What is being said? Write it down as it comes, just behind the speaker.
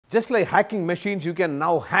Just like hacking machines, you can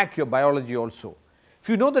now hack your biology also. If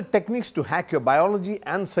you know the techniques to hack your biology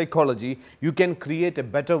and psychology, you can create a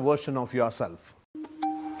better version of yourself.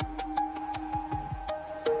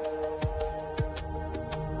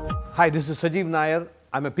 Hi, this is Sajeev Nair.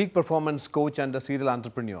 I'm a peak performance coach and a serial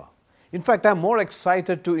entrepreneur. In fact, I'm more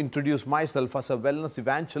excited to introduce myself as a wellness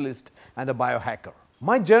evangelist and a biohacker.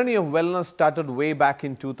 My journey of wellness started way back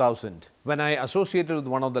in 2000 when I associated with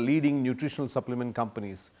one of the leading nutritional supplement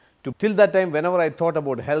companies. Till that time, whenever I thought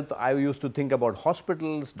about health, I used to think about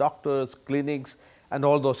hospitals, doctors, clinics, and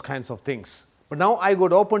all those kinds of things. But now I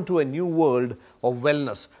got open to a new world of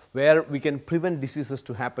wellness where we can prevent diseases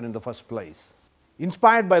to happen in the first place.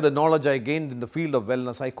 Inspired by the knowledge I gained in the field of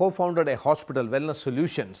wellness, I co-founded a hospital, Wellness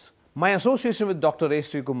Solutions. My association with Dr. A.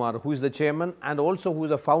 Srikumar, who is the chairman and also who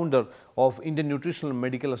is the founder of Indian Nutritional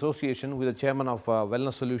Medical Association, who is the chairman of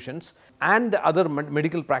Wellness Solutions, and other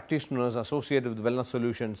medical practitioners associated with Wellness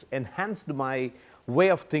Solutions, enhanced my way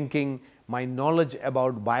of thinking, my knowledge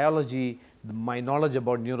about biology, my knowledge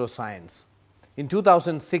about neuroscience. In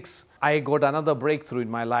 2006, I got another breakthrough in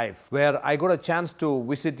my life where I got a chance to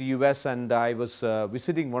visit the US, and I was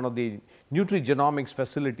visiting one of the nutrigenomics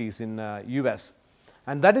facilities in US.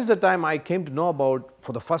 And that is the time I came to know about,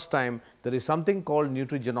 for the first time, there is something called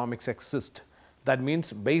nutrigenomics exist. That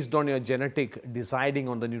means based on your genetic, deciding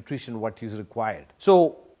on the nutrition what is required.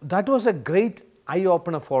 So that was a great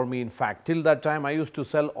eye-opener for me. In fact, till that time I used to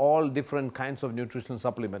sell all different kinds of nutritional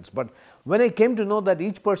supplements. But when I came to know that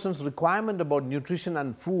each person's requirement about nutrition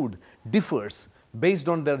and food differs based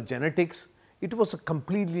on their genetics, it was a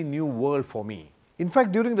completely new world for me. In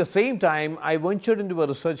fact, during the same time, I ventured into a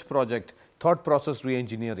research project, thought process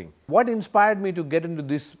reengineering. What inspired me to get into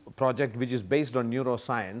this project, which is based on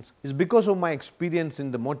neuroscience, is because of my experience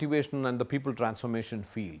in the motivation and the people transformation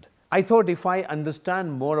field. I thought if I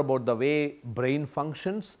understand more about the way brain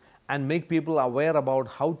functions and make people aware about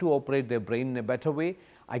how to operate their brain in a better way,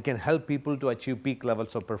 I can help people to achieve peak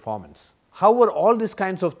levels of performance. However, all these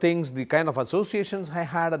kinds of things, the kind of associations I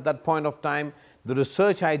had at that point of time, the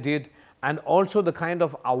research I did, and also the kind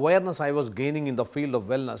of awareness I was gaining in the field of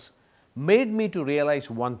wellness made me to realize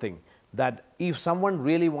one thing, that if someone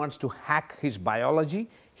really wants to hack his biology,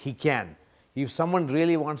 he can. If someone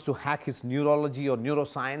really wants to hack his neurology or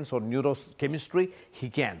neuroscience or neurochemistry, he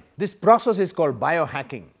can. This process is called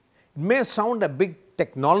biohacking. It may sound a bit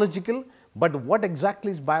technological, but what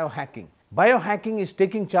exactly is biohacking? Biohacking is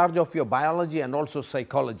taking charge of your biology and also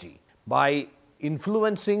psychology by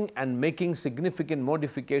influencing and making significant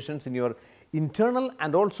modifications in your internal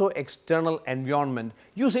and also external environment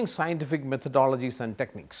using scientific methodologies and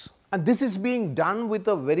techniques. And this is being done with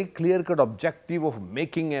a very clear-cut objective of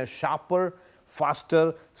making a sharper,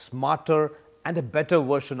 faster, smarter, and a better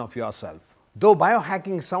version of yourself. Though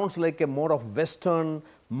biohacking sounds like a more of Western,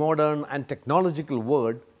 modern, and technological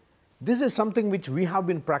word, this is something which we have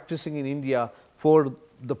been practicing in India for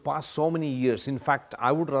the past so many years. In fact,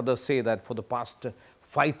 I would rather say that for the past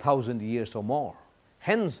 5,000 years or more.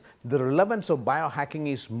 Hence, the relevance of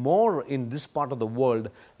biohacking is more in this part of the world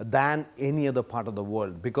than any other part of the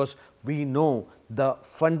world, because we know the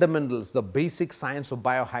fundamentals, the basic science of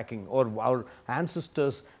biohacking, or our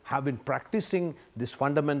ancestors have been practicing this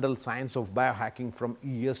fundamental science of biohacking from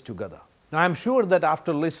years together. Now, I'm sure that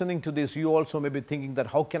after listening to this, you also may be thinking that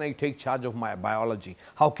how can I take charge of my biology?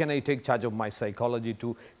 How can I take charge of my psychology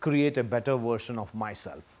to create a better version of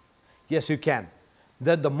myself? Yes, you can.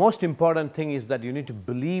 The most important thing is that you need to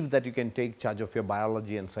believe that you can take charge of your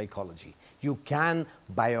biology and psychology. You can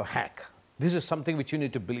biohack. This is something which you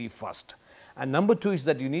need to believe first. And number two is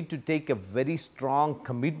that you need to take a very strong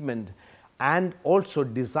commitment and also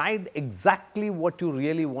decide exactly what you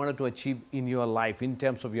really wanted to achieve in your life in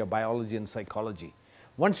terms of your biology and psychology.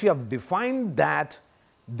 Once you have defined that,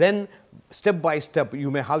 then step by step you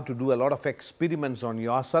may have to do a lot of experiments on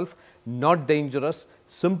yourself, not dangerous,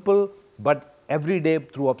 simple, but every day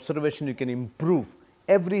through observation you can improve.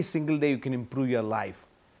 Every single day you can improve your life.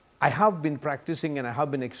 I have been practicing and I have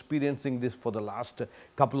been experiencing this for the last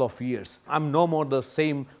couple of years. I'm no more the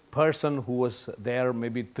same person who was there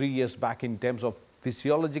maybe 3 years back in terms of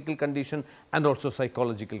physiological condition and also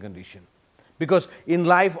psychological condition. Because in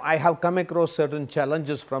life I have come across certain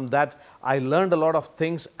challenges. From that I learned a lot of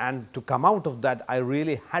things, and to come out of that I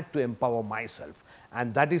really had to empower myself.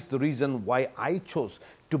 And that is the reason why I chose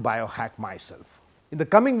to biohack myself. In the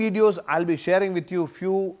coming videos, I'll be sharing with you a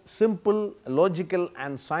few simple, logical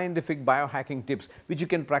and scientific biohacking tips which you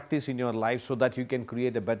can practice in your life so that you can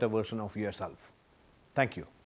create a better version of yourself. Thank you.